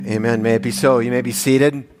Amen. May it be so. You may be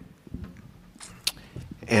seated.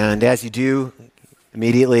 And as you do,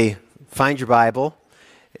 immediately find your Bible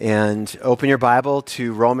and open your Bible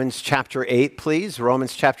to Romans chapter 8, please.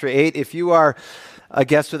 Romans chapter 8. If you are a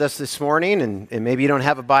guest with us this morning and maybe you don't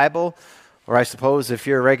have a Bible, or I suppose if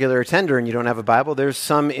you're a regular attender and you don't have a Bible, there's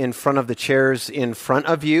some in front of the chairs in front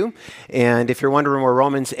of you. And if you're wondering where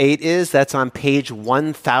Romans 8 is, that's on page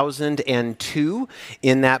 1002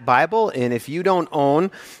 in that Bible. And if you don't own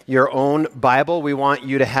your own Bible, we want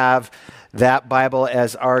you to have that Bible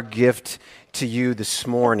as our gift to you this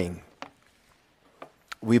morning.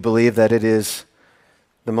 We believe that it is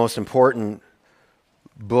the most important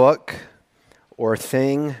book or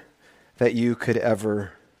thing that you could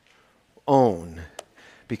ever own,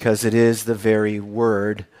 because it is the very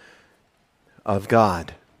Word of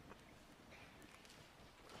God.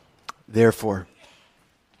 Therefore,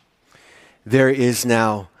 there is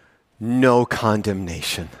now no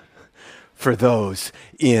condemnation for those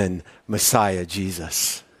in Messiah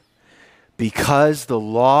Jesus, because the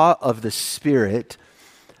law of the Spirit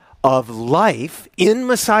of life in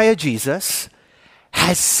Messiah Jesus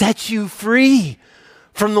has set you free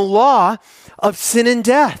from the law of sin and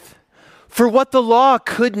death. For what the law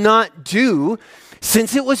could not do,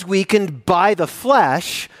 since it was weakened by the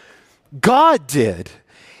flesh, God did.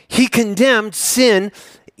 He condemned sin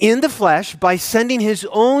in the flesh by sending his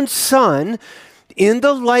own Son in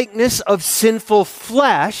the likeness of sinful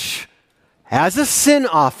flesh as a sin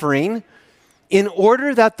offering, in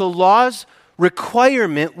order that the law's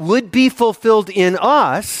requirement would be fulfilled in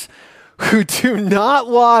us who do not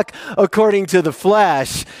walk according to the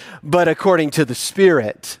flesh, but according to the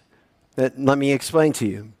Spirit. Let me explain to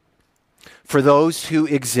you. For those who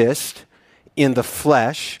exist in the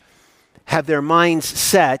flesh have their minds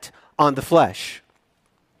set on the flesh.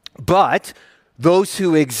 But those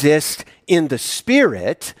who exist in the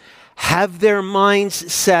Spirit have their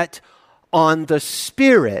minds set on the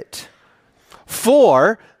Spirit.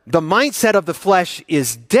 For the mindset of the flesh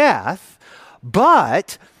is death,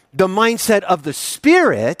 but the mindset of the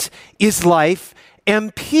Spirit is life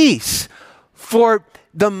and peace. For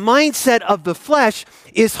the mindset of the flesh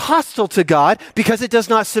is hostile to God because it does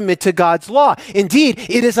not submit to God's law. Indeed,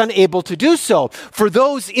 it is unable to do so. For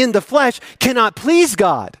those in the flesh cannot please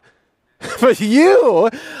God. But you,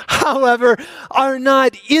 however, are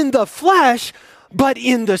not in the flesh, but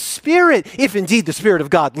in the Spirit, if indeed the Spirit of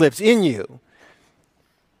God lives in you.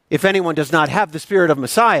 If anyone does not have the Spirit of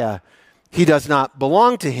Messiah, he does not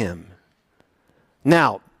belong to him.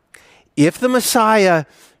 Now, if the Messiah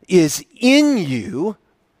is in you,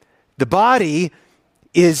 the body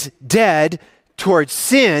is dead towards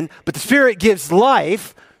sin, but the Spirit gives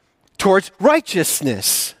life towards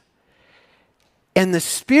righteousness. And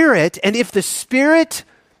if the Spirit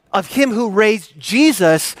of him who raised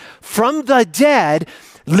Jesus from the dead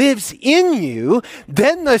lives in you,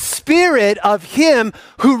 then the Spirit of him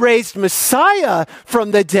who raised Messiah from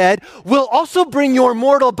the dead will also bring your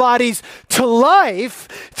mortal bodies to life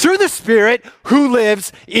through the Spirit who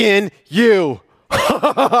lives in you.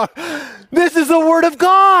 This is the Word of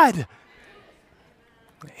God.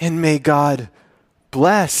 And may God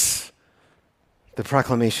bless the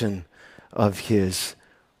proclamation of his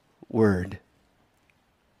Word.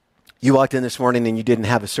 You walked in this morning and you didn't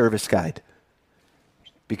have a service guide,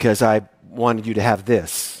 because I wanted you to have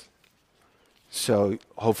this. So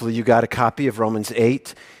hopefully you got a copy of Romans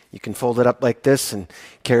 8. You can fold it up like this and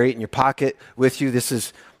carry it in your pocket with you. This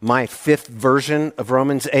is my 5th version of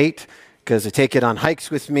Romans 8, because I take it on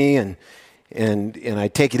hikes with me, and I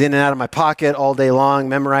take it in and out of my pocket all day long,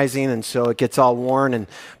 memorizing, and so it gets all worn.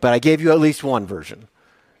 But I gave you at least one version.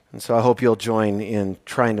 And so I hope you'll join in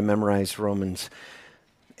trying to memorize Romans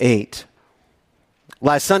 8.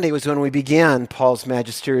 Last Sunday was when we began Paul's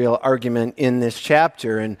magisterial argument in this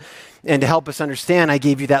chapter. And to help us understand, I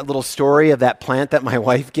gave you that little story of that plant that my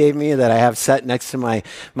wife gave me that I have set next to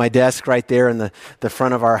my desk right there in the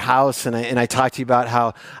front of our house. And I talked to you about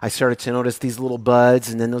how I started to notice these little buds,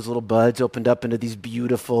 and then those little buds opened up into these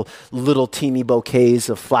beautiful little teeny bouquets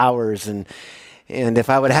of flowers. And if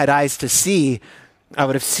I would have had eyes to see, I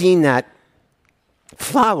would have seen that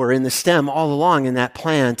flower in the stem all along in that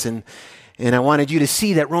plant. And I wanted you to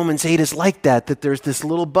see that Romans 8 is like that there's this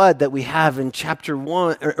little bud that we have in chapter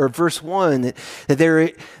 1 or verse 1,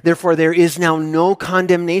 therefore there is now no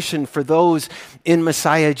condemnation for those in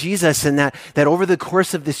Messiah Jesus, and that over the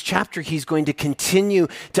course of this chapter, he's going to continue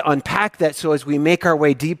to unpack that. So as we make our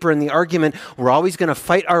way deeper in the argument, we're always going to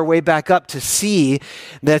fight our way back up to see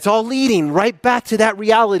that it's all leading right back to that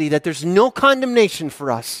reality that there's no condemnation for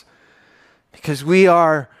us, because we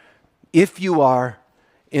are, if you are,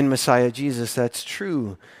 in Messiah Jesus, that's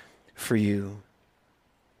true for you.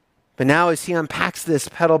 But now as he unpacks this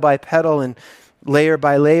petal by petal and layer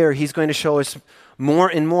by layer, he's going to show us more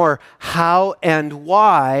and more how and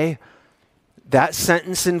why that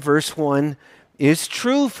sentence in verse 1 is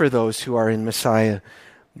true for those who are in Messiah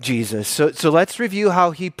Jesus. So let's review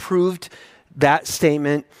how he proved that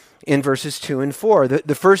statement in verses 2 and 4.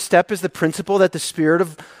 The first step is the principle that the Spirit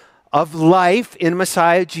of life in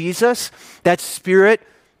Messiah Jesus, that Spirit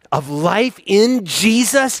of life in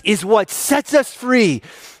Jesus is what sets us free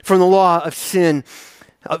from the law of sin,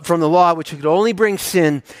 from the law which could only bring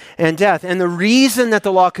sin and death. And the reason that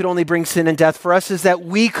the law could only bring sin and death for us is that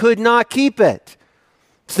we could not keep it.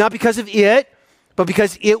 It's not because of it, but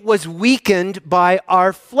because it was weakened by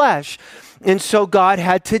our flesh. And so God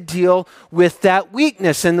had to deal with that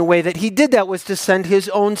weakness. And the way that he did that was to send his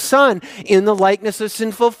own son in the likeness of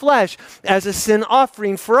sinful flesh as a sin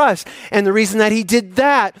offering for us. And the reason that he did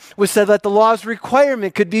that was so that the law's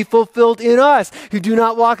requirement could be fulfilled in us who do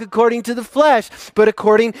not walk according to the flesh, but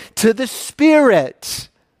according to the Spirit.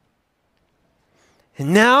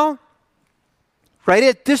 And now, right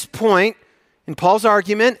at this point in Paul's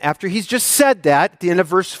argument, after he's just said that, at the end of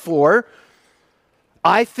verse 4,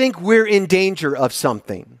 I think we're in danger of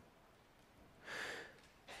something.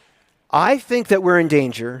 I think that we're in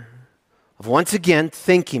danger of once again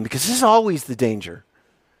thinking, because this is always the danger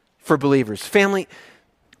for believers. Family,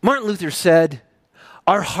 Martin Luther said,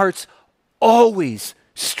 our hearts always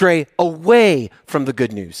stray away from the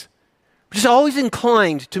good news. We're just always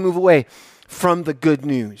inclined to move away from the good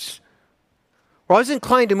news. We're always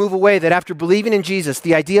inclined to move away that after believing in Jesus,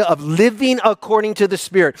 the idea of living according to the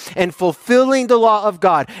Spirit and fulfilling the law of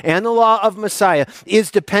God and the law of Messiah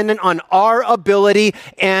is dependent on our ability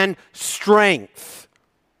and strength,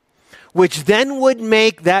 which then would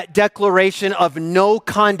make that declaration of no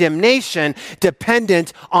condemnation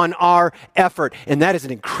dependent on our effort. And that is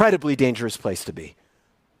an incredibly dangerous place to be.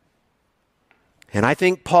 And I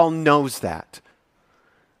think Paul knows that.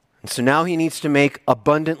 And so now he needs to make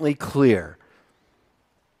abundantly clear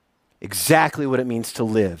exactly what it means to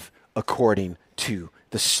live according to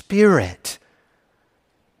the Spirit.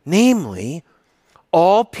 Namely,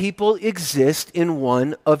 all people exist in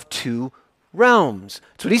one of two realms.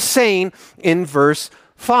 That's what he's saying in verse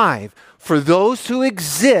 5. For those who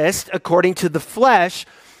exist according to the flesh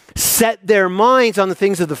set their minds on the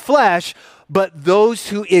things of the flesh, but those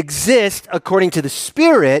who exist according to the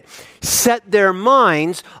Spirit set their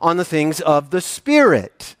minds on the things of the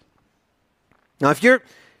Spirit. Now, if you're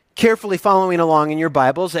carefully following along in your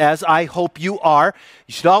Bibles, as I hope you are,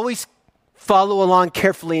 you should always follow along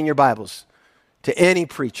carefully in your Bibles to any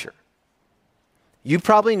preacher. You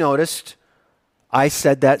probably noticed I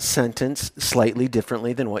said that sentence slightly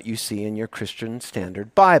differently than what you see in your Christian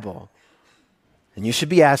Standard Bible. And you should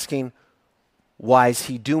be asking, why is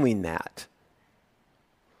he doing that?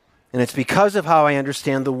 And it's because of how I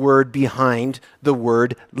understand the word behind the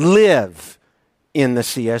word live in the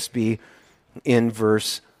CSB in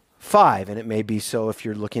verse 5, and it may be so if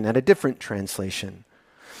you're looking at a different translation.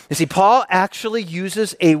 You see, Paul actually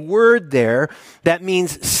uses a word there that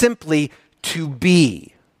means simply to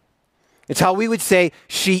be. It's how we would say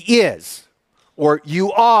she is, or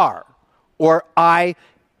you are, or I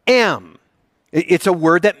am. It's a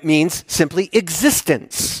word that means simply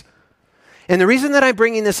existence. And the reason that I'm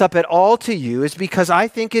bringing this up at all to you is because I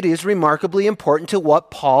think it is remarkably important to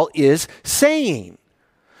what Paul is saying.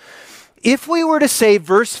 If we were to say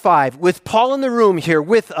verse 5 with Paul in the room here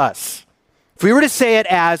with us, if we were to say it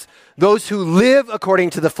as those who live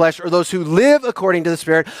according to the flesh or those who live according to the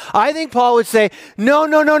Spirit, I think Paul would say, no.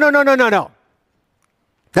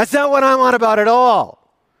 That's not what I'm on about at all.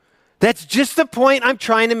 That's just the point I'm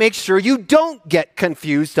trying to make sure you don't get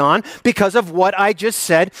confused on because of what I just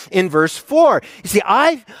said in verse 4. You see,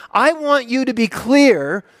 I want you to be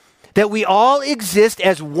clear that we all exist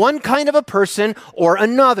as one kind of a person or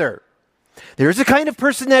another. There's a kind of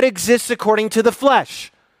person that exists according to the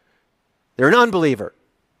flesh. They're an unbeliever.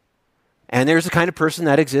 And there's a kind of person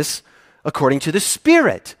that exists according to the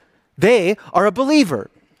Spirit. They are a believer.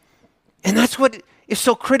 And that's what is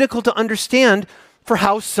so critical to understand for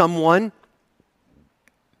how someone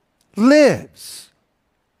lives.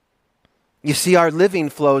 You see, our living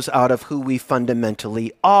flows out of who we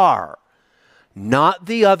fundamentally are, not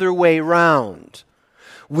the other way around.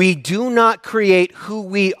 We do not create who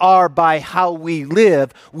we are by how we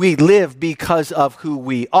live. We live because of who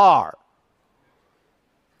we are.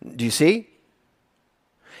 Do you see?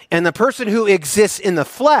 And the person who exists in the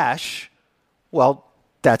flesh, well,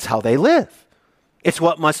 that's how they live. It's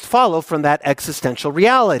what must follow from that existential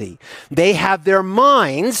reality. They have their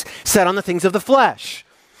minds set on the things of the flesh.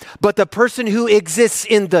 But the person who exists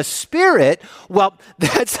in the Spirit, well,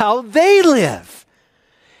 that's how they live.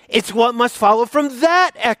 It's what must follow from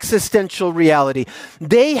that existential reality.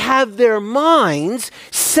 They have their minds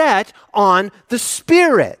set on the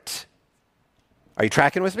Spirit. Are you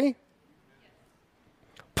tracking with me?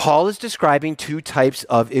 Paul is describing two types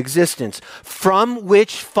of existence from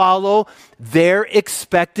which follow their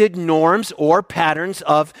expected norms or patterns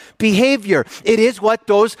of behavior. It is what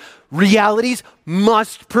those realities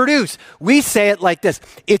must produce. We say it like this: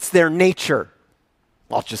 it's their nature.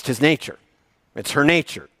 Well, it's just his nature. It's her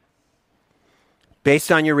nature.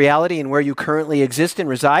 Based on your reality and where you currently exist and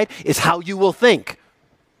reside is how you will think.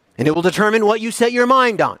 And it will determine what you set your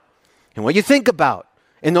mind on and what you think about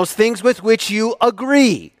and those things with which you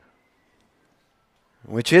agree.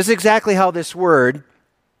 Which is exactly how this word,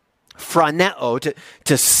 phroneo,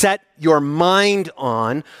 to set your mind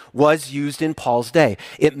on, was used in Paul's day.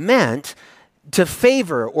 It meant to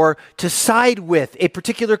favor or to side with a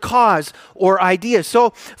particular cause or idea.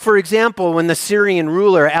 So, for example, when the Syrian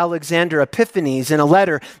ruler Alexander Epiphanes, in a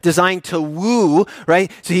letter designed to woo,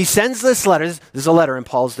 right? So he sends this letter, this is a letter in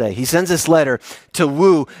Paul's day. He sends this letter to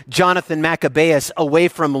woo Jonathan Maccabeus away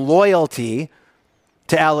from loyalty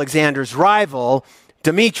to Alexander's rival,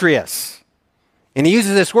 Demetrius. And he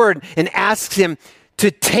uses this word and asks him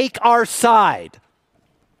to take our side.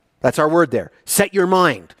 That's our word there. Set your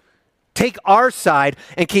mind. Take our side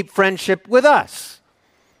and keep friendship with us.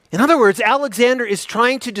 In other words, Alexander is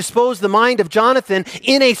trying to dispose the mind of Jonathan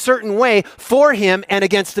in a certain way for him and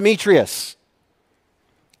against Demetrius.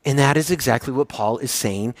 And that is exactly what Paul is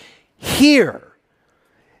saying here.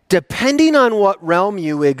 Depending on what realm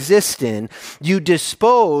you exist in, you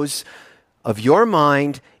dispose of your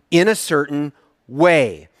mind in a certain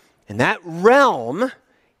way. And that realm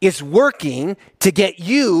is working to get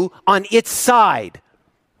you on its side.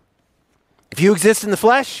 If you exist in the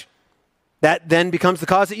flesh, that then becomes the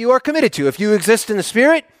cause that you are committed to. If you exist in the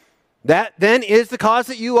Spirit, that then is the cause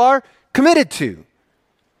that you are committed to.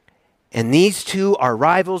 And these two are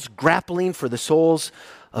rivals grappling for the souls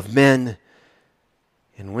of men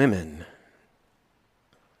and women.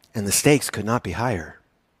 And the stakes could not be higher.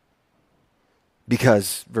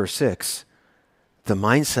 Because, verse 6, the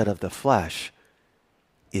mindset of the flesh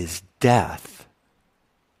is death,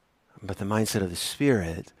 but the mindset of the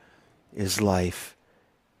Spirit is life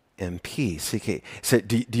and peace. Okay, so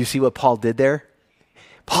do you see what Paul did there?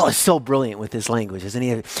 Paul is so brilliant with his language, isn't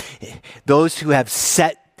he? Those who have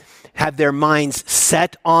their minds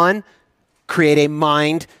set on create a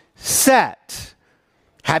mind set.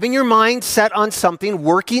 Having your mind set on something,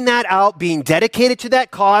 working that out, being dedicated to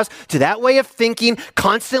that cause, to that way of thinking,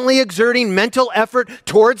 constantly exerting mental effort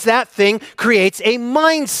towards that thing creates a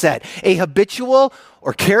mindset, a habitual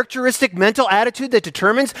or characteristic mental attitude that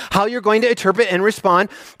determines how you're going to interpret and respond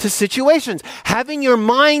to situations. Having your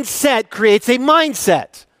mind set creates a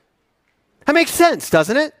mindset. That makes sense,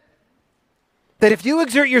 doesn't it? That if you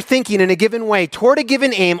exert your thinking in a given way toward a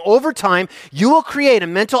given aim over time, you will create a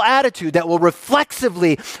mental attitude that will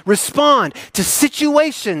reflexively respond to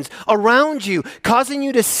situations around you, causing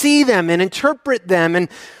you to see them and interpret them and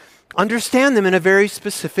understand them in a very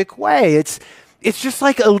specific way. It's just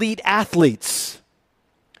like elite athletes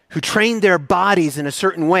who train their bodies in a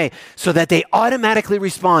certain way so that they automatically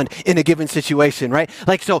respond in a given situation, right?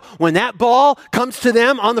 Like, so when that ball comes to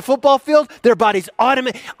them on the football field, their bodies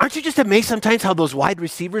automatically. Aren't you just amazed sometimes how those wide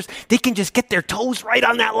receivers, they can just get their toes right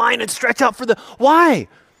on that line and stretch out for the, why?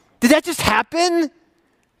 Did that just happen?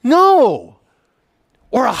 No.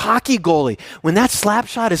 Or a hockey goalie, when that slap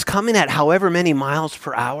shot is coming at however many miles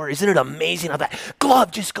per hour, isn't it amazing how that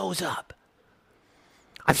glove just goes up?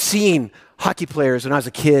 I've seen hockey players when I was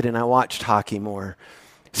a kid and I watched hockey more.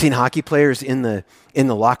 Seen hockey players in the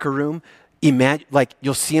locker room. Imagine, like,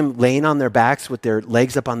 you'll see them laying on their backs with their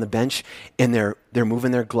legs up on the bench and they're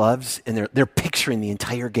moving their gloves and they're picturing the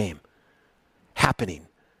entire game happening.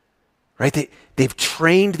 Right? They've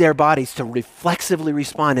trained their bodies to reflexively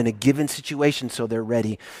respond in a given situation so they're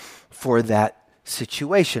ready for that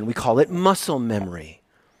situation. We call it muscle memory.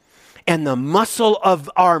 And the muscle of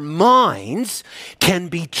our minds can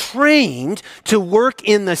be trained to work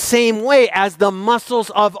in the same way as the muscles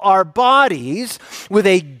of our bodies with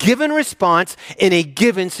a given response in a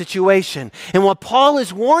given situation. And what Paul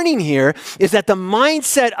is warning here is that the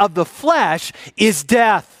mindset of the flesh is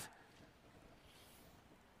death.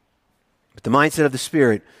 But the mindset of the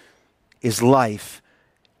Spirit is life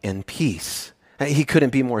and peace. He couldn't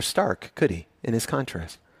be more stark, could he, in his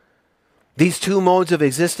contrast? These two modes of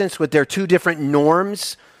existence with their two different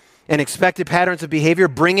norms and expected patterns of behavior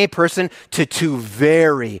bring a person to two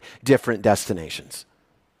very different destinations.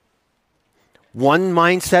 One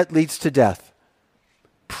mindset leads to death,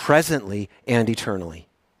 presently and eternally.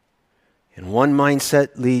 And one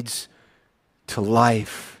mindset leads to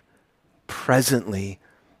life, presently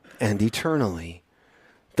and eternally.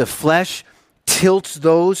 The flesh tilts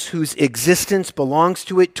those whose existence belongs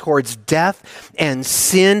to it towards death and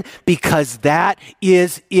sin because that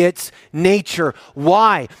is its nature.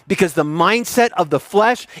 Why? Because the mindset of the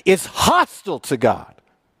flesh is hostile to God.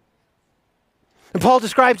 And Paul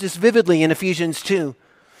describes this vividly in Ephesians 2.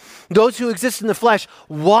 Those who exist in the flesh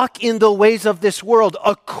walk in the ways of this world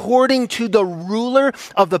according to the ruler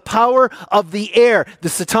of the power of the air, the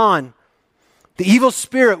Satan, the evil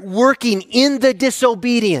spirit working in the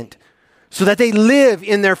disobedient, so that they live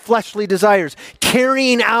in their fleshly desires,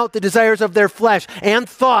 carrying out the desires of their flesh and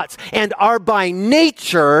thoughts, and are by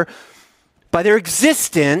nature, by their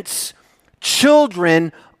existence,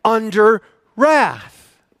 children under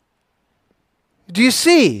wrath. Do you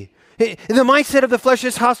see? The mindset of the flesh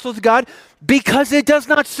is hostile to God because it does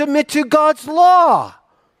not submit to God's law.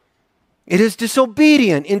 It is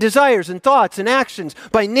disobedient in desires and thoughts and actions,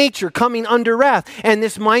 by nature coming under wrath. And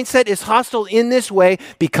this mindset is hostile in this way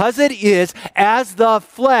because it is, as the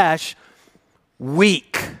flesh,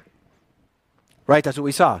 weak. Right? That's what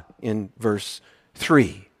we saw in verse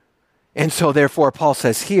 3. And so therefore, Paul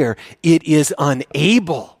says here, it is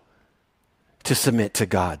unable to submit to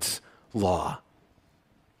God's law,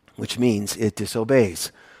 which means it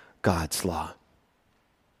disobeys God's law.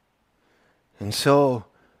 And so,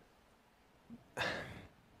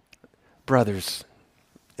 brothers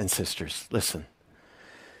and sisters, listen.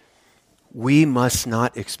 We must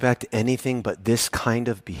not expect anything but this kind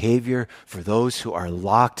of behavior for those who are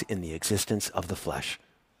locked in the existence of the flesh.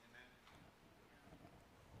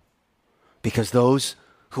 Because those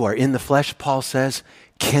who are in the flesh, Paul says,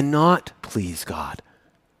 cannot please God.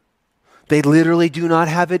 They literally do not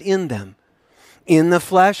have it in them. In the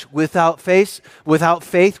flesh, without faith,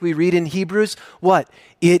 we read in Hebrews, what?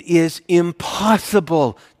 It is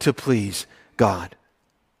impossible to please God.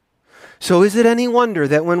 So is it any wonder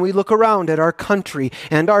that when we look around at our country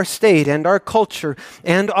and our state and our culture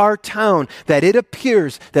and our town, that it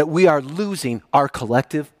appears that we are losing our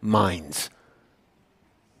collective minds?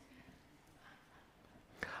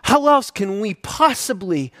 How else can we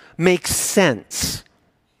possibly make sense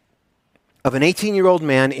of an 18-year-old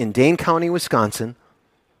man in Dane County, Wisconsin,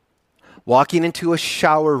 walking into a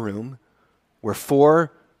shower room where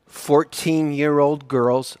 4 14-year-old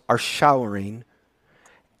girls are showering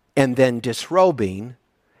and then disrobing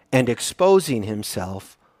and exposing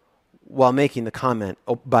himself while making the comment,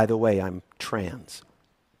 oh, by the way, I'm trans?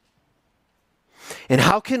 And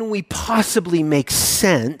how can we possibly make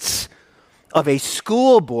sense of a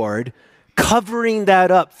school board covering that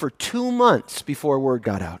up for 2 months before word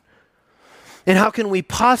got out? And how can we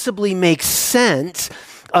possibly make sense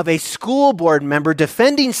of a school board member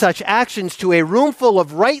defending such actions to a room full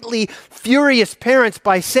of rightly furious parents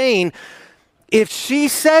by saying, if she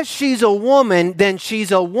says she's a woman, then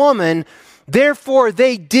she's a woman, therefore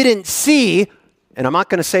they didn't see, and I'm not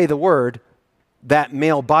going to say the word, that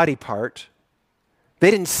male body part.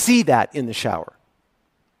 They didn't see that in the shower.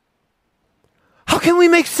 How can we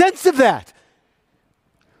make sense of that?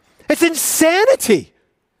 It's insanity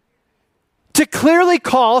to clearly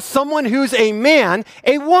call someone who's a man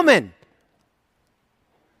a woman.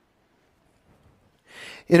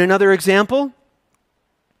 In another example,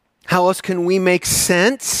 how else can we make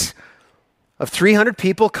sense of 300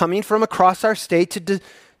 people coming from across our state to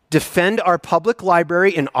defend our public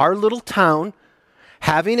library in our little town,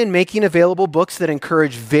 having and making available books that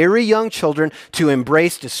encourage very young children to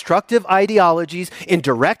embrace destructive ideologies in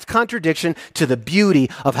direct contradiction to the beauty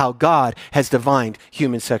of how God has divined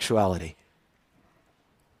human sexuality?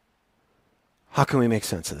 How can we make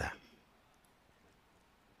sense of that?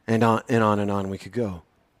 And on we could go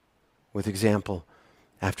with example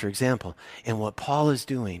after example. And what Paul is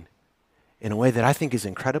doing in a way that I think is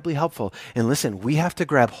incredibly helpful, and listen, we have to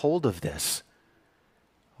grab hold of this.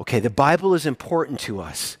 Okay, the Bible is important to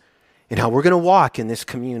us in how we're going to walk in this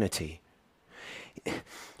community.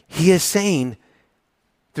 He is saying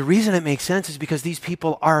the reason it makes sense is because these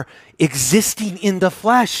people are existing in the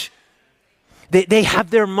flesh. They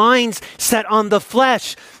have their minds set on the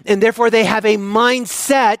flesh, and therefore they have a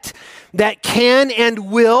mindset that can and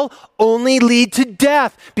will only lead to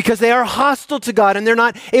death because they are hostile to God and they're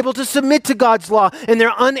not able to submit to God's law, and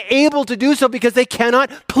they're unable to do so because they cannot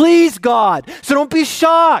please God. So don't be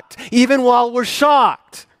shocked, even while we're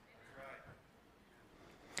shocked.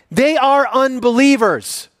 They are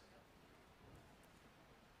unbelievers,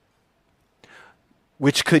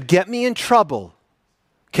 which could get me in trouble.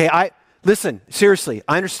 Okay, listen, seriously,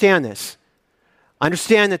 I understand this. I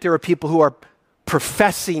understand that there are people who are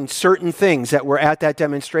professing certain things that were at that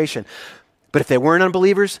demonstration. But if they weren't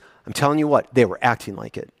unbelievers, I'm telling you what, they were acting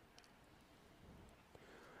like it.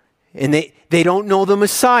 And they don't know the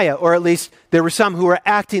Messiah, or at least there were some who were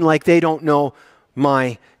acting like they don't know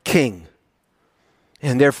my King.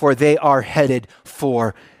 And therefore they are headed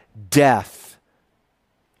for death.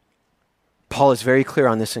 Paul is very clear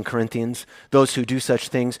on this in Corinthians. Those who do such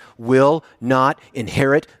things will not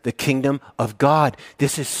inherit the kingdom of God.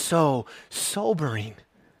 This is so sobering.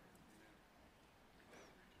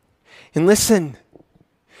 And listen,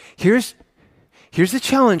 here's the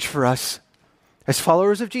challenge for us as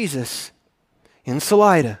followers of Jesus in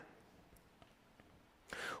Salida.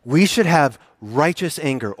 We should have righteous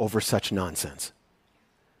anger over such nonsense.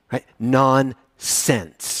 Right?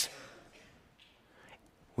 Nonsense.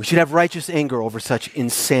 We should have righteous anger over such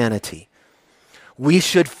insanity. We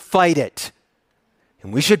should fight it.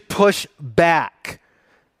 And we should push back.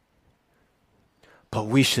 But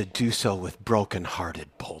we should do so with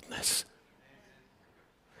broken-hearted boldness.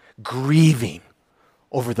 Grieving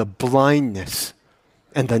over the blindness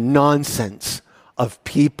and the nonsense of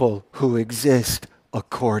people who exist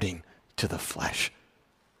according to the flesh.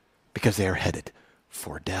 Because they are headed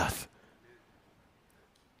for death.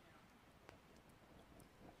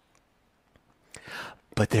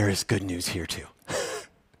 But there is good news here too,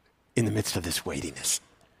 in the midst of this weightiness.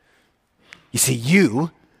 You see,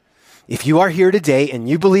 if you are here today and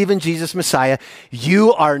you believe in Jesus Messiah,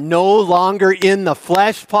 you are no longer in the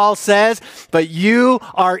flesh, Paul says, but you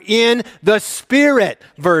are in the Spirit,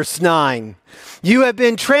 verse 9. You have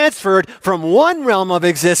been transferred from one realm of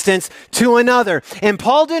existence to another. And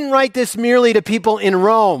Paul didn't write this merely to people in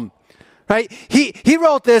Rome. Right? He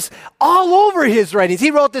wrote this all over his writings.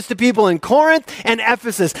 He wrote this to people in Corinth and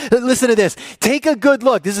Ephesus. Listen to this. Take a good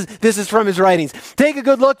look. This is from his writings. Take a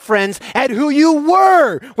good look, friends, at who you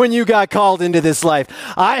were when you got called into this life.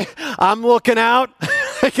 I'm looking out.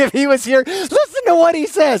 Like if he was here, listen to what he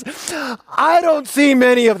says. I don't see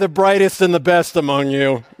many of the brightest and the best among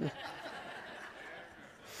you.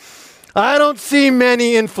 I don't see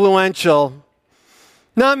many influential.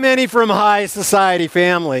 Not many from high society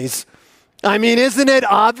families. I mean, isn't it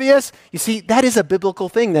obvious? You see, that is a biblical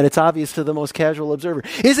thing, that it's obvious to the most casual observer.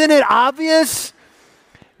 Isn't it obvious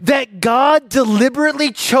that God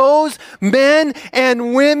deliberately chose men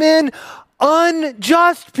and women,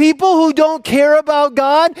 unjust people who don't care about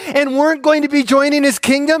God and weren't going to be joining his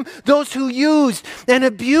kingdom? Those who used and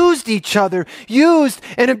abused each other, used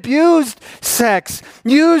and abused sex,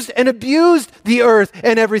 used and abused the earth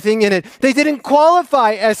and everything in it. They didn't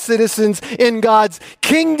qualify as citizens in God's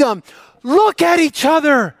kingdom. Look at each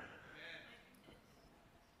other.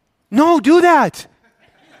 No, do that.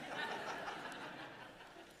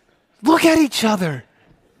 Look at each other.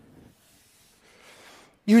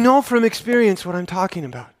 You know from experience what I'm talking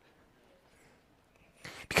about.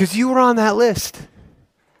 Because you were on that list.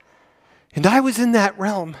 And I was in that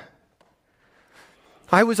realm.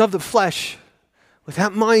 I was of the flesh with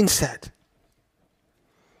that mindset.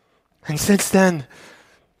 And since then,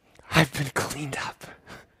 I've been cleaned up.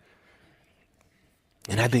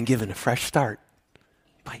 And I've been given a fresh start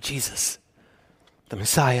by Jesus, the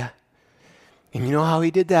Messiah. And you know how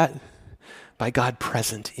he did that? By God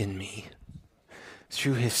present in me,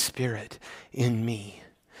 through his Spirit in me.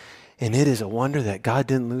 And it is a wonder that God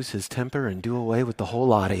didn't lose his temper and do away with the whole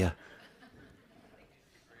lot of you.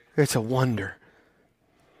 It's a wonder.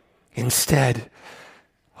 Instead,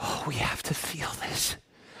 we have to feel this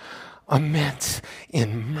immense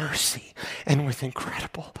in mercy and with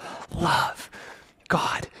incredible love.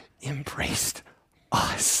 God embraced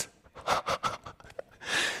us.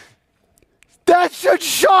 That should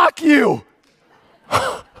shock you.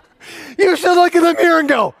 You should look in the mirror and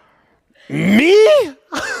go, me?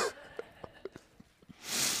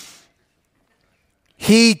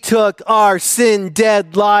 He took our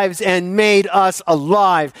sin-dead lives and made us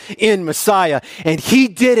alive in Messiah. And he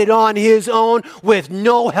did it on his own with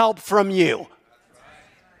no help from you.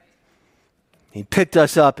 He picked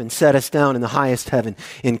us up and set us down in the highest heaven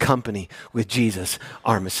in company with Jesus,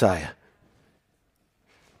 our Messiah.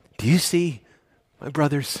 Do you see, my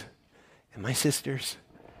brothers and my sisters?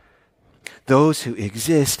 Those who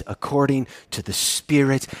exist according to the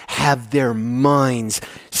Spirit have their minds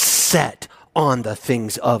set on the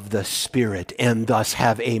things of the Spirit and thus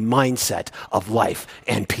have a mindset of life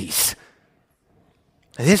and peace.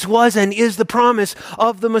 This was and is the promise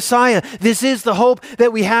of the Messiah. This is the hope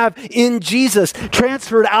that we have in Jesus,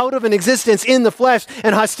 transferred out of an existence in the flesh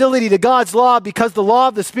and hostility to God's law, because the law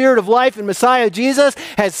of the Spirit of life in Messiah Jesus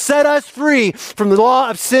has set us free from the law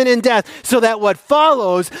of sin and death, so that what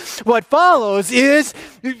follows is,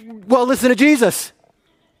 well, listen to Jesus.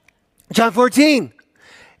 John 14.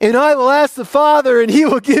 And I will ask the Father, and he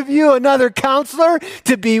will give you another counselor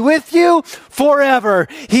to be with you forever.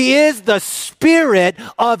 He is the Spirit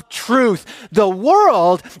of truth. The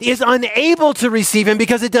world is unable to receive him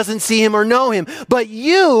because it doesn't see him or know him. But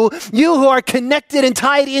you who are connected and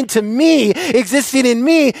tied into me, existing in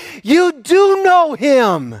me, you do know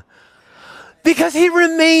him, because he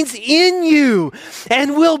remains in you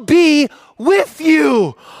and will be with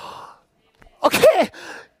you. Okay.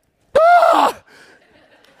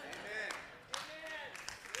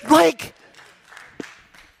 Like,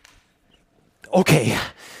 okay.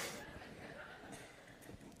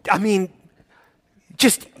 I mean,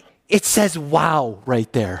 just, it says wow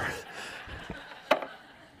right there.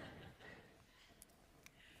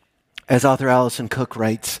 As author Allison Cook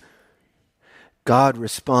writes, God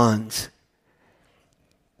responds.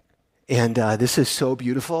 And this is so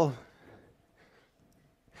beautiful,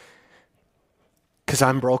 because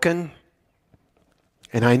I'm broken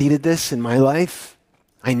and I needed this in my life.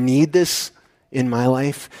 I need this in my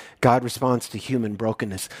life. God responds to human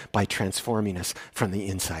brokenness by transforming us from the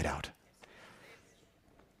inside out.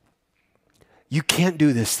 You can't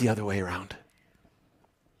do this the other way around.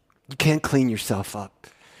 You can't clean yourself up.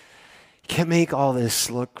 You can't make all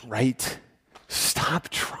this look right. Stop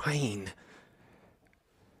trying.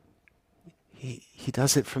 He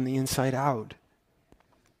does it from the inside out.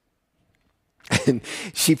 And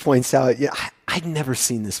she points out, yeah, I'd never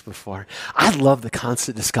seen this before. I love the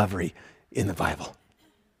constant discovery in the Bible.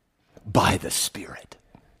 By the Spirit.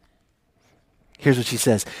 Here's what she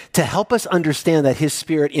says. To help us understand that his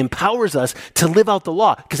Spirit empowers us to live out the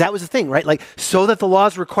law. Because that was the thing, right? Like, so that the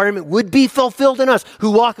law's requirement would be fulfilled in us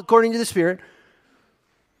who walk according to the Spirit.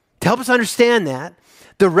 To help us understand that,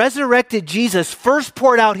 the resurrected Jesus first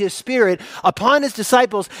poured out his Spirit upon his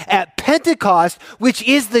disciples at Pentecost, which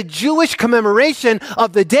is the Jewish commemoration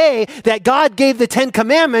of the day that God gave the 10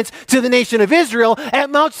 Commandments to the nation of Israel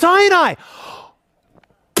at Mount Sinai.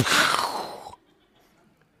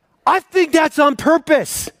 I think that's on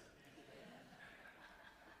purpose.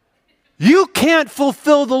 You can't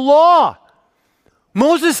fulfill the law.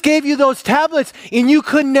 Moses gave you those tablets and you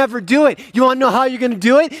could never do it. You want to know how you're going to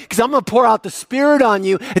do it? Because I'm going to pour out the Spirit on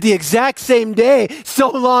you at the exact same day so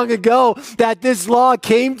long ago that this law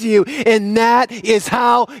came to you, and that is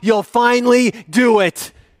how you'll finally do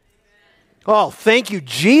it. Oh, thank you,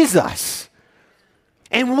 Jesus.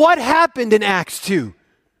 And what happened in Acts 2?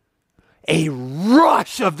 A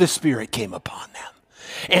rush of the Spirit came upon them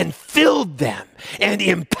and filled them and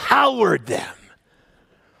empowered them.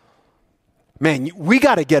 Man, we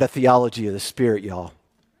got to get a theology of the Spirit, y'all.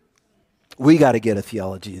 We got to get a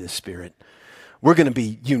theology of the Spirit. We're going to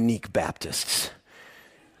be unique Baptists.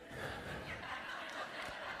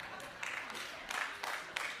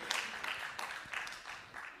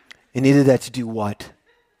 And he did that to do what?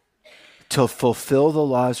 To fulfill the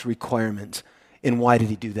law's requirements. And why did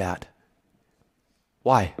he do that?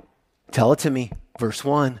 Why? Tell it to me. Verse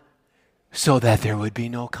 1. So that there would be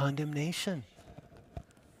no condemnation.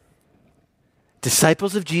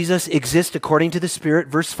 Disciples of Jesus exist according to the Spirit,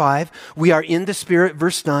 verse 5. We are in the Spirit,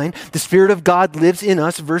 verse 9. The Spirit of God lives in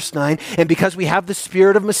us, verse 9. And because we have the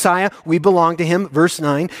Spirit of Messiah, we belong to him, verse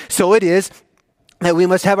 9. So it is that we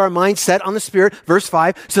must have our mind set on the Spirit, verse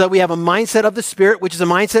 5, so that we have a mindset of the Spirit, which is a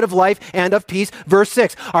mindset of life and of peace, verse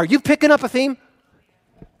 6. Are you picking up a theme?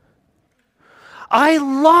 I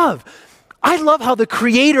love how the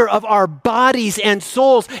creator of our bodies and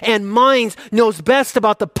souls and minds knows best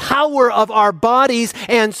about the power of our bodies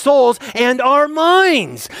and souls and our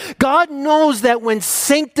minds. God knows that when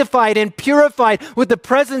sanctified and purified with the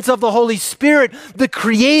presence of the Holy Spirit, the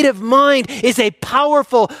creative mind is a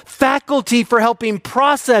powerful faculty for helping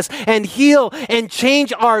process and heal and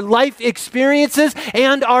change our life experiences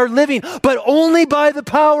and our living, but only by the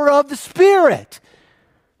power of the Spirit.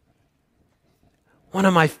 One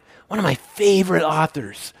of my favorite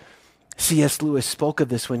authors, C.S. Lewis, spoke of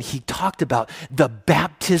this when he talked about the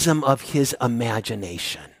baptism of his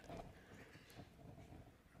imagination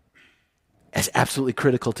as absolutely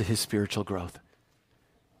critical to his spiritual growth.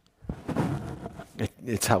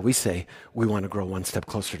 It's how we say we want to grow one step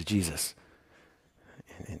closer to Jesus.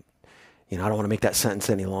 And, I don't want to make that sentence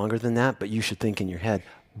any longer than that, but you should think in your head,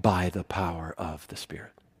 by the power of the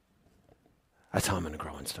Spirit. That's how I'm going to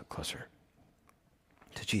grow one step closer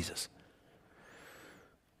to Jesus.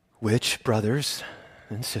 Which, brothers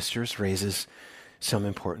and sisters, raises some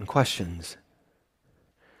important questions.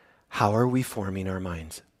 How are we forming our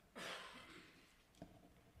minds?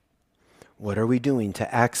 What are we doing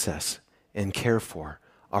to access and care for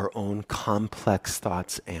our own complex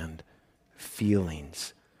thoughts and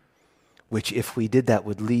feelings? Which, if we did that,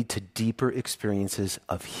 would lead to deeper experiences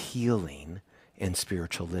of healing and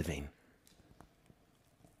spiritual living.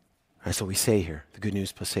 That's what we say here, the good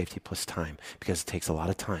news plus safety plus time, because it takes a lot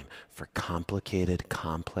of time for complicated,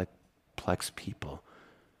 complex people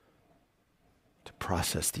to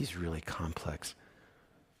process these really complex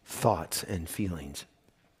thoughts and feelings.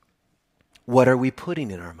 What are we putting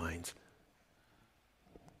in our minds?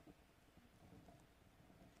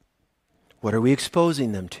 What are we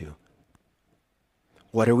exposing them to?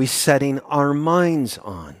 What are we setting our minds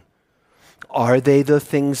on? Are they the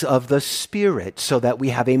things of the Spirit so that we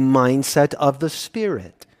have a mindset of the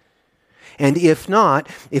Spirit? And if not,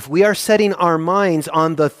 if we are setting our minds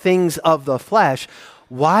on the things of the flesh,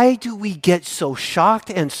 why do we get so shocked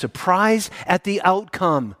and surprised at the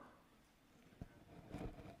outcome?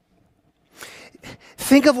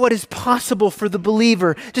 Think of what is possible for the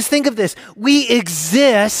believer. Just think of this. We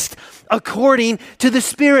exist according to the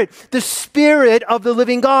Spirit. The Spirit of the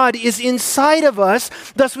living God is inside of us.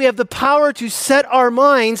 Thus, we have the power to set our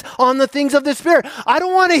minds on the things of the Spirit. I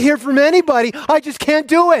don't want to hear from anybody. I just can't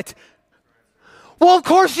do it. Well, of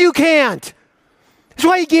course you can't. That's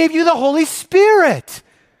why He gave you the Holy Spirit.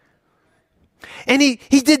 And He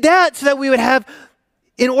did that so that we would have,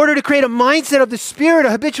 in order to create a mindset of the Spirit,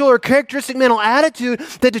 a habitual or characteristic mental attitude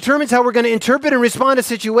that determines how we're going to interpret and respond to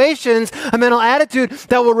situations, a mental attitude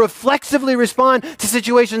that will reflexively respond to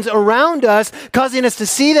situations around us, causing us to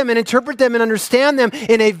see them and interpret them and understand them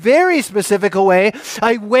in a very specific way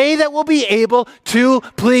that will be able to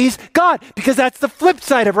please God. Because that's the flip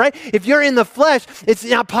side of it, right? If you're in the flesh, it's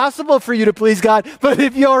not possible for you to please God. But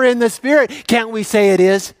if you're in the Spirit, can't we say it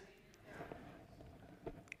is?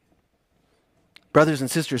 Brothers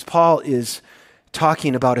and sisters, Paul is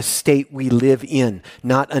talking about a state we live in,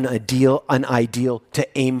 not an ideal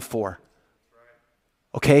to aim for.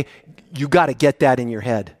 Okay? You got to get that in your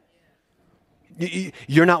head.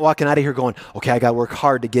 You're not walking out of here going, okay, I got to work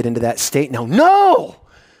hard to get into that state now. No!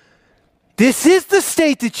 This is the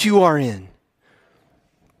state that you are in.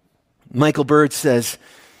 Michael Bird says,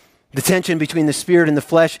 the tension between the Spirit and the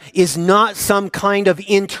flesh is not some kind of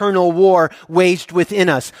internal war waged within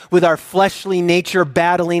us, with our fleshly nature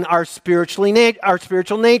battling our spiritual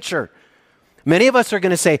nature. Many of us are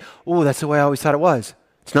going to say, oh, that's the way I always thought it was.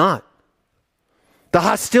 It's not. The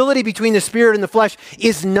hostility between the Spirit and the flesh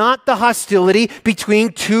is not the hostility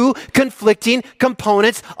between two conflicting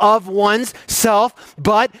components of one's self,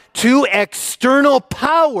 but two external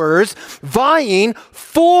powers vying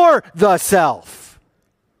for the self.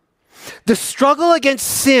 The struggle against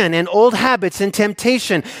sin and old habits and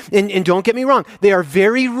temptation, and don't get me wrong, they are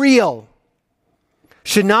very real,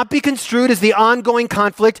 should not be construed as the ongoing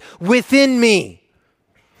conflict within me.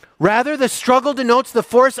 Rather, the struggle denotes the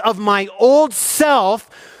force of my old self,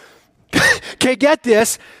 okay, get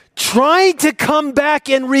this, trying to come back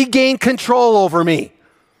and regain control over me.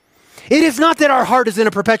 It is not that our heart is in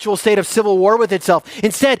a perpetual state of civil war with itself.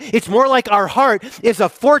 Instead, it's more like our heart is a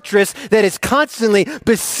fortress that is constantly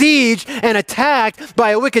besieged and attacked by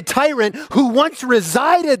a wicked tyrant who once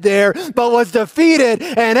resided there but was defeated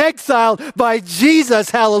and exiled by Jesus,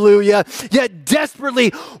 hallelujah, yet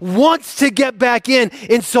desperately wants to get back in,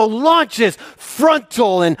 and so launches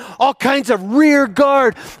frontal and all kinds of rear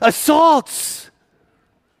guard assaults.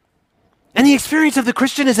 And the experience of the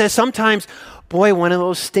Christian is that sometimes, boy, one of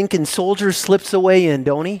those stinking soldiers slips away in,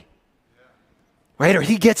 don't he? Right? Or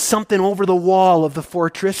he gets something over the wall of the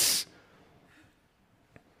fortress.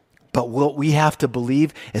 But what we have to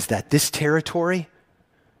believe is that this territory,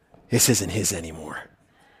 this isn't his anymore.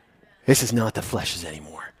 This is not the flesh's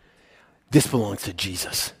anymore. This belongs to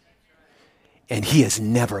Jesus. And he is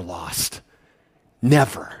never lost.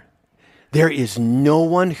 Never. There is no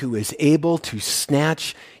one who is able to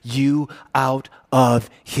snatch you out of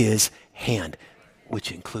his hand,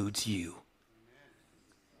 which includes you.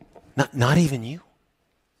 Not even you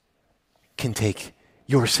can take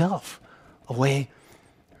yourself away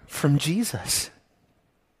from Jesus.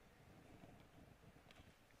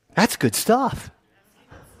 That's good stuff.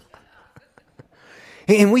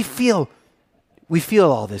 And we feel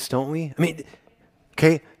all this, don't we? I mean,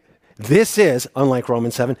 okay, this is, unlike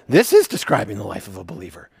Romans 7, this is describing the life of a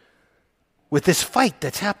believer with this fight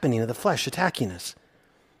that's happening in the flesh attacking us.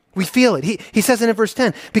 We feel it. He says in verse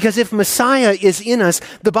 10, because if Messiah is in us,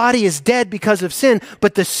 the body is dead because of sin,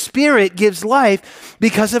 but the Spirit gives life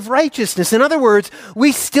because of righteousness. In other words,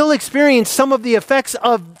 we still experience some of the effects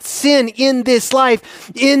of sin in this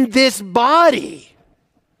life, in this body.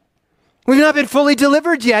 We've not been fully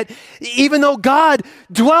delivered yet, even though God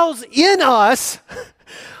dwells in us,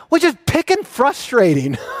 which is pickin'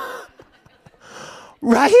 frustrating.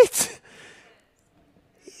 Right?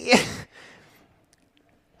 Yeah.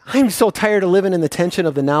 I'm so tired of living in the tension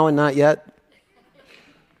of the now and not yet.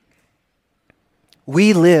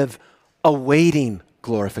 We live awaiting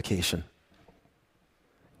glorification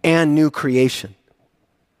and new creation.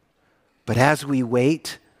 But as we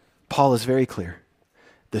wait, Paul is very clear.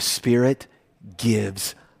 The Spirit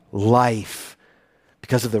gives life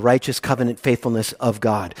because of the righteous covenant faithfulness of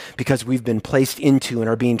God, because we've been placed into and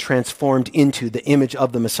are being transformed into the image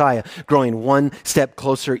of the Messiah, growing one step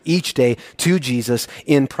closer each day to Jesus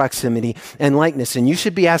in proximity and likeness. And you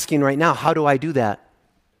should be asking right now, how do I do that?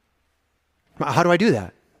 How do I do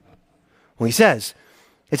that? Well, he says,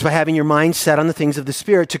 it's by having your mind set on the things of the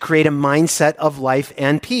Spirit to create a mindset of life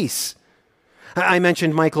and peace. I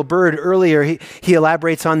mentioned Michael Bird earlier. He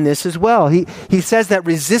elaborates on this as well. He says that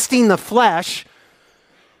resisting the flesh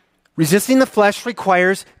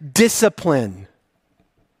requires discipline.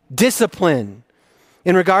 Discipline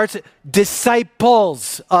in regards to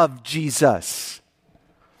disciples of Jesus.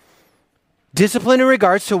 Discipline in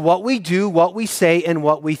regards to what we do, what we say, and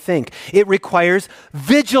what we think. It requires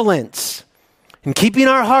vigilance and keeping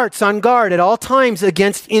our hearts on guard at all times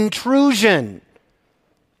against intrusion.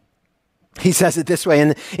 He says it this way,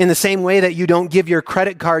 in the same way that you don't give your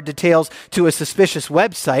credit card details to a suspicious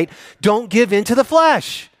website, don't give in to the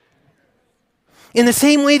flesh. In the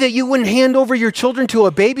same way that you wouldn't hand over your children to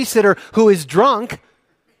a babysitter who is drunk,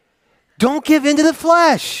 don't give in to the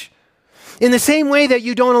flesh. In the same way that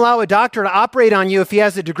you don't allow a doctor to operate on you if he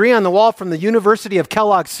has a degree on the wall from the University of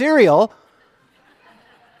Kellogg cereal,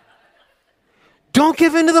 don't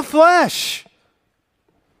give in to the flesh.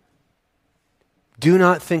 Do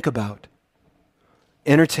not think about,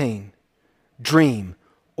 entertain, dream,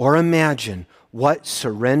 or imagine what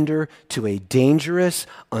surrender to a dangerous,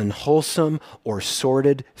 unwholesome, or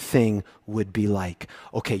sordid thing would be like.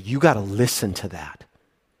 Okay, you got to listen to that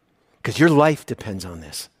because your life depends on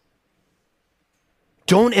this.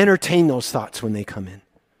 Don't entertain those thoughts when they come in,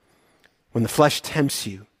 when the flesh tempts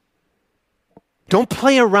you. Don't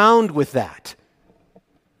play around with that.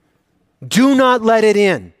 Do not let it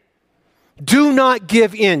in. Do not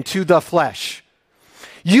give in to the flesh.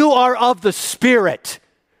 You are of the Spirit,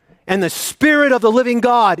 and the Spirit of the living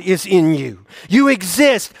God is in you. You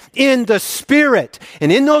exist in the Spirit.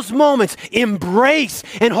 And in those moments, embrace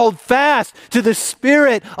and hold fast to the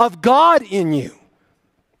Spirit of God in you.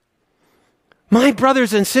 My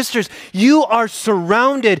brothers and sisters, you are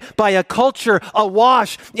surrounded by a culture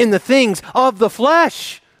awash in the things of the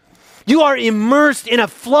flesh. You are immersed in a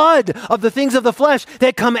flood of the things of the flesh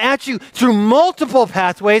that come at you through multiple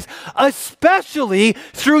pathways, especially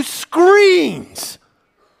through screens.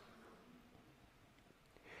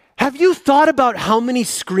 Have you thought about how many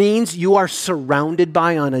screens you are surrounded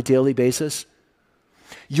by on a daily basis?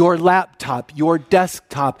 Your laptop, your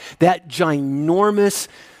desktop, that ginormous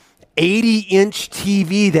 80-inch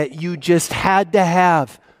TV that you just had to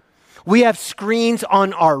have. We have screens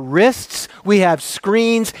on our wrists. We have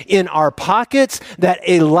screens in our pockets that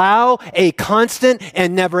allow a constant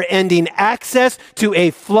and never-ending access to a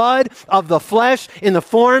flood of the flesh in the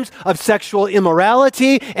forms of sexual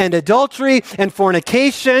immorality and adultery and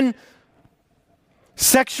fornication,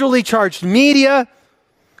 sexually charged media,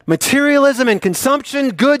 materialism and consumption,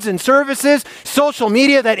 goods and services, social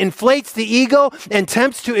media that inflates the ego and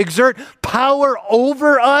tempts to exert power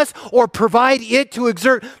over us or provide it to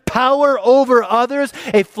exert power over others,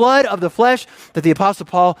 a flood of the flesh that the Apostle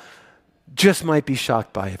Paul just might be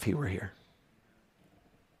shocked by if he were here.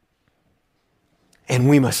 And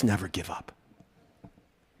we must never give up.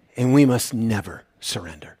 And we must never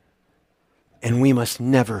surrender. And we must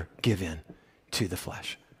never give in to the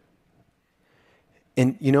flesh.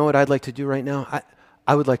 And you know what I'd like to do right now?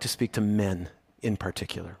 I would like to speak to men in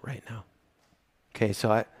particular right now. Okay, so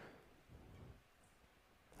I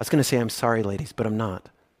was going to say I'm sorry, ladies, but I'm not.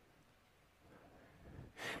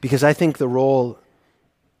 Because I think the role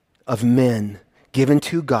of men given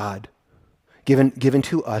to God, given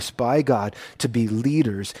to us by God to be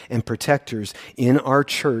leaders and protectors in our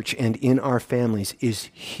church and in our families is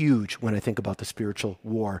huge when I think about the spiritual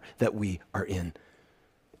war that we are in.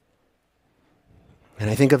 And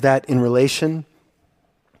I think of that in relation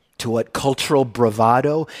to what cultural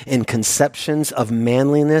bravado and conceptions of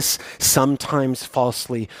manliness sometimes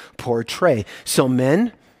falsely portray. So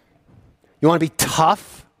men, you want to be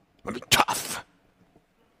tough? You want to be tough.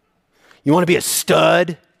 You want to be a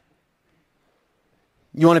stud?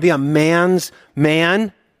 You want to be a man's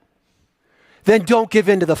man? Then don't give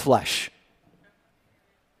in to the flesh.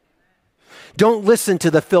 Don't listen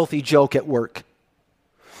to the filthy joke at work.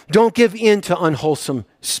 Don't give in to unwholesome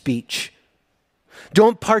speech.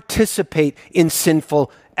 Don't participate in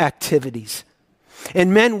sinful activities.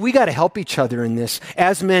 And men, we got to help each other in this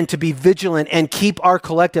as men to be vigilant and keep our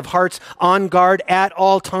collective hearts on guard at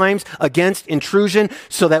all times against intrusion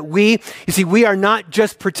so that we are not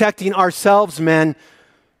just protecting ourselves, men.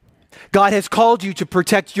 God has called you to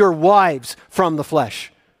protect your wives from the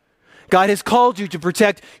flesh. God has called you to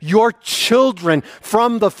protect your children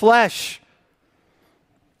from the flesh.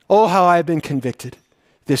 Oh, how I have been convicted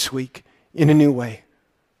this week in a new way.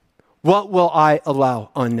 What will I allow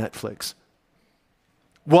on Netflix?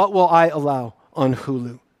 What will I allow on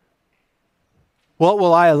Hulu? What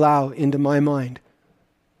will I allow into my mind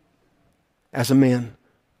as a man?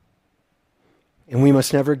 And we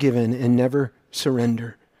must never give in and never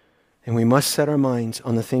surrender. And we must set our minds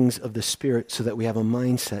on the things of the Spirit so that we have a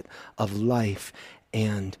mindset of life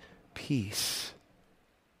and peace.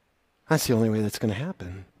 That's the only way that's going to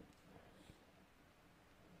happen.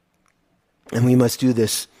 And we must do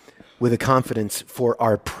this with a confidence for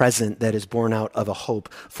our present that is born out of a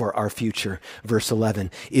hope for our future. Verse 11,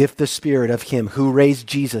 if the Spirit of him who raised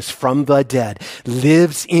Jesus from the dead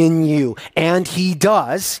lives in you, and he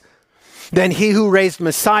does, then he who raised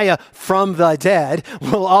Messiah from the dead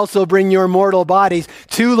will also bring your mortal bodies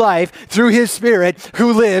to life through his Spirit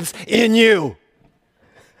who lives in you.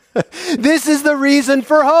 This is the reason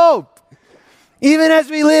for hope. Even as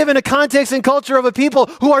we live in a context and culture of a people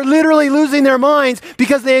who are literally losing their minds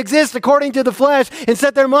because they exist according to the flesh and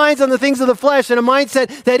set their minds on the things of the flesh and a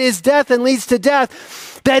mindset that is death and leads to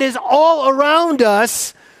death, that is all around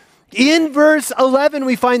us. In verse 11,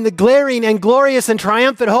 we find the glaring and glorious and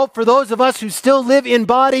triumphant hope for those of us who still live in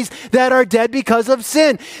bodies that are dead because of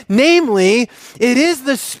sin. Namely, it is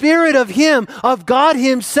the Spirit of him, of God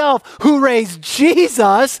himself, who raised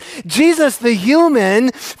Jesus the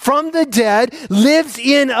human, from the dead, lives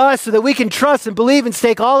in us so that we can trust and believe and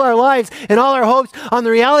stake all our lives and all our hopes on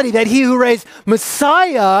the reality that he who raised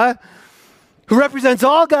Messiah, who represents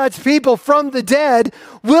all God's people from the dead,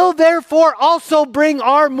 will therefore also bring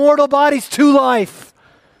our mortal bodies to life.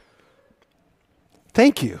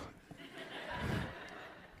 Thank you.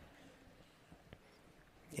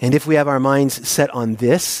 And if we have our minds set on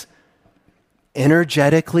this,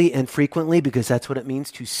 energetically and frequently, because that's what it means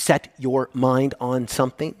to set your mind on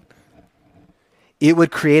something, it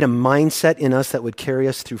would create a mindset in us that would carry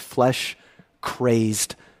us through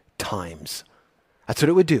flesh-crazed times. That's what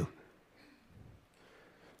it would do.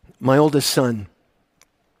 My oldest son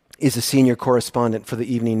is a senior correspondent for the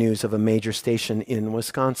evening news of a major station in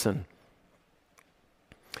Wisconsin.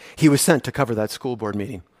 He was sent to cover that school board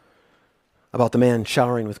meeting about the man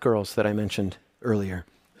showering with girls that I mentioned earlier.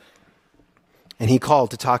 And he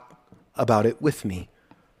called to talk about it with me.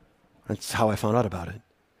 That's how I found out about it.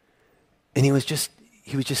 And he was just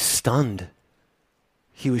stunned.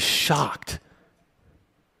 He was shocked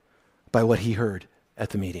by what he heard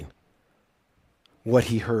at the meeting. What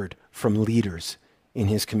he heard from leaders in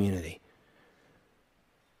his community.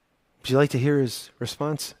 Would you like to hear his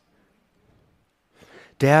response?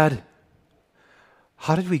 Dad,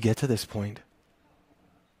 how did we get to this point?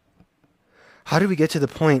 How did we get to the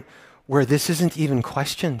point where this isn't even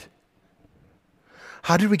questioned?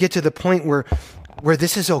 How did we get to the point where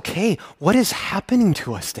this is okay? What is happening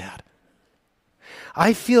to us, Dad?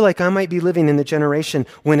 I feel like I might be living in the generation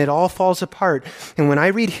when it all falls apart. And when I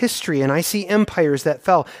read history and I see empires that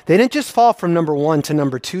fell, they didn't just fall from number 1 to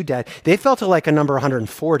number 2, Dad. They fell to like a number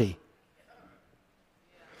 140.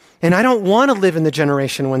 And I don't want to live in the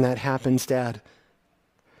generation when that happens, Dad.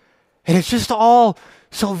 And it's just all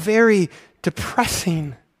so very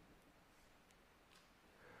depressing.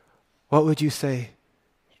 What would you say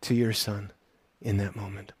to your son in that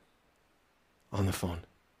moment on the phone?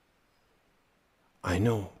 I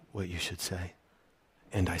know what you should say,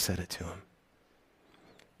 and I said it to him.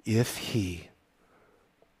 If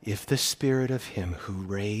the Spirit of him who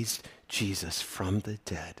raised Jesus from the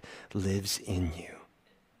dead lives in you,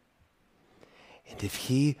 and if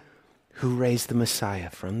he who raised the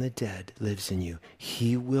Messiah from the dead lives in you,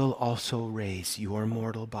 he will also raise your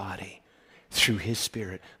mortal body through his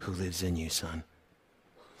Spirit who lives in you, son.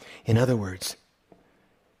 In other words,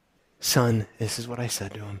 son, this is what I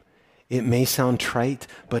said to him. It may sound trite,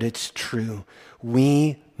 but it's true.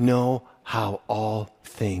 We know how all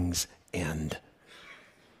things end.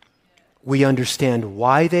 We understand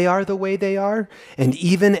why they are the way they are, and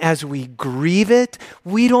even as we grieve it,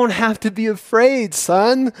 we don't have to be afraid,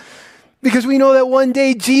 son, because we know that one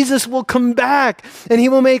day Jesus will come back and he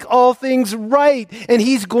will make all things right, and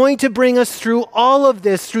he's going to bring us through all of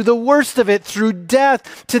this, through the worst of it, through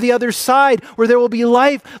death, to the other side where there will be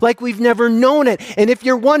life like we've never known it. And if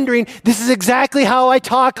you're wondering, this is exactly how I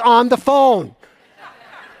talk on the phone.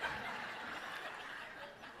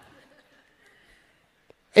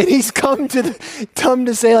 And he's come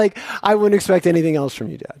to say, like, I wouldn't expect anything else from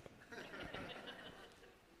you, Dad.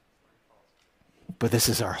 But this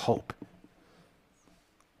is our hope.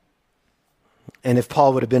 And if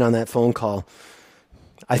Paul would have been on that phone call,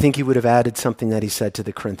 I think he would have added something that he said to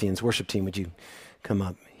the Corinthians. Worship team, would you come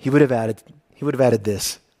up? He would have added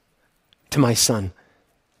this to my son.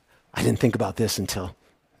 I didn't think about this until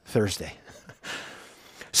Thursday.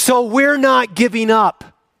 So we're not giving up.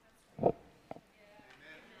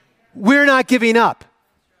 We're not giving up.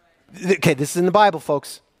 Okay, this is in the Bible,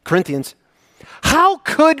 folks. Corinthians. How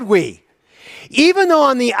could we? Even though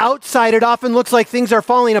on the outside it often looks like things are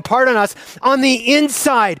falling apart on us, on the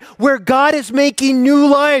inside where God is making new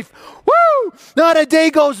life, woo! Not a day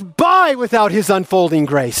goes by without his unfolding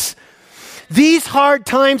grace. These hard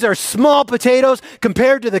times are small potatoes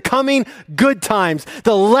compared to the coming good times,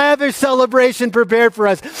 the lavish celebration prepared for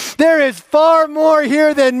us. There is far more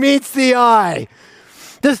here than meets the eye.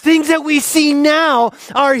 The things that we see now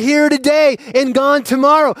are here today and gone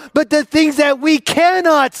tomorrow. But the things that we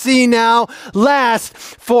cannot see now last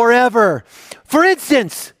forever. For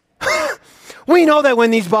instance, we know that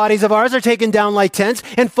when these bodies of ours are taken down like tents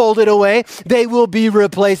and folded away, they will be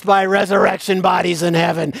replaced by resurrection bodies in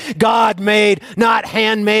heaven. God made, not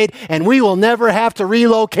handmade, and we will never have to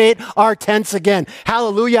relocate our tents again.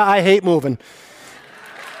 Hallelujah, I hate moving.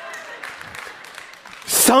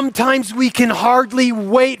 Sometimes we can hardly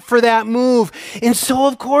wait for that move. And so,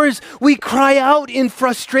 of course, we cry out in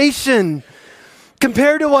frustration.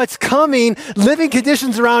 Compared to what's coming, living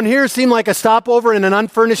conditions around here seem like a stopover in an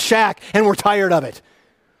unfurnished shack, and we're tired of it.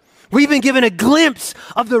 We've been given a glimpse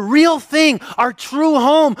of the real thing, our true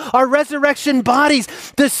home, our resurrection bodies.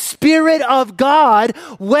 The Spirit of God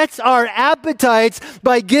whets our appetites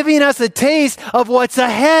by giving us a taste of what's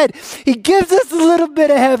ahead. He gives us a little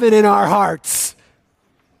bit of heaven in our hearts.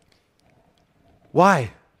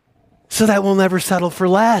 Why? So that we'll never settle for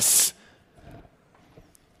less.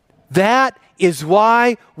 That is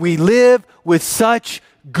why we live with such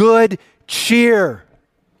good cheer.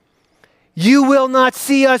 You will not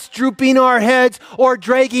see us drooping our heads or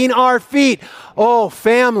dragging our feet. Oh,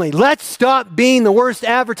 family, let's stop being the worst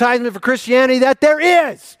advertisement for Christianity that there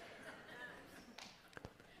is.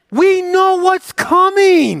 We know what's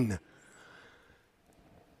coming.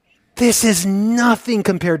 This is nothing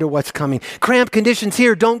compared to what's coming. Cramped conditions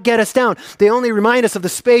here don't get us down. They only remind us of the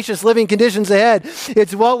spacious living conditions ahead.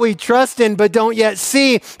 It's what we trust in but don't yet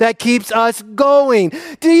see that keeps us going.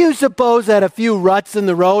 Do you suppose that a few ruts in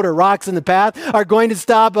the road or rocks in the path are going to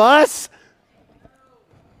stop us?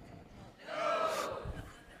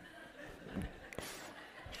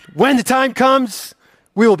 When the time comes,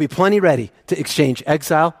 we will be plenty ready to exchange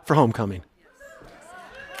exile for homecoming.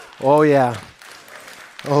 Oh, yeah.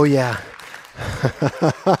 Oh, yeah.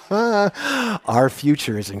 Our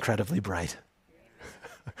future is incredibly bright.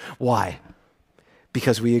 Why?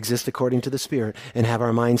 Because we exist according to the Spirit and have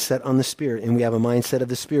our mind set on the Spirit, and we have a mindset of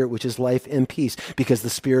the Spirit, which is life and peace, because the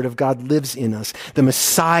Spirit of God lives in us. The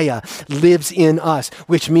Messiah lives in us,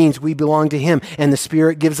 which means we belong to him, and the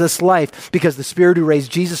Spirit gives us life, because the Spirit who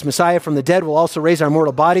raised Jesus, Messiah, from the dead will also raise our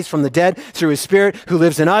mortal bodies from the dead through his Spirit who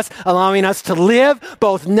lives in us, allowing us to live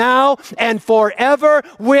both now and forever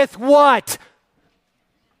with what?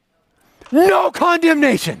 No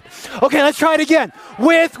condemnation. Okay, let's try it again.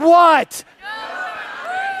 With what?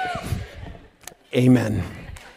 Amen.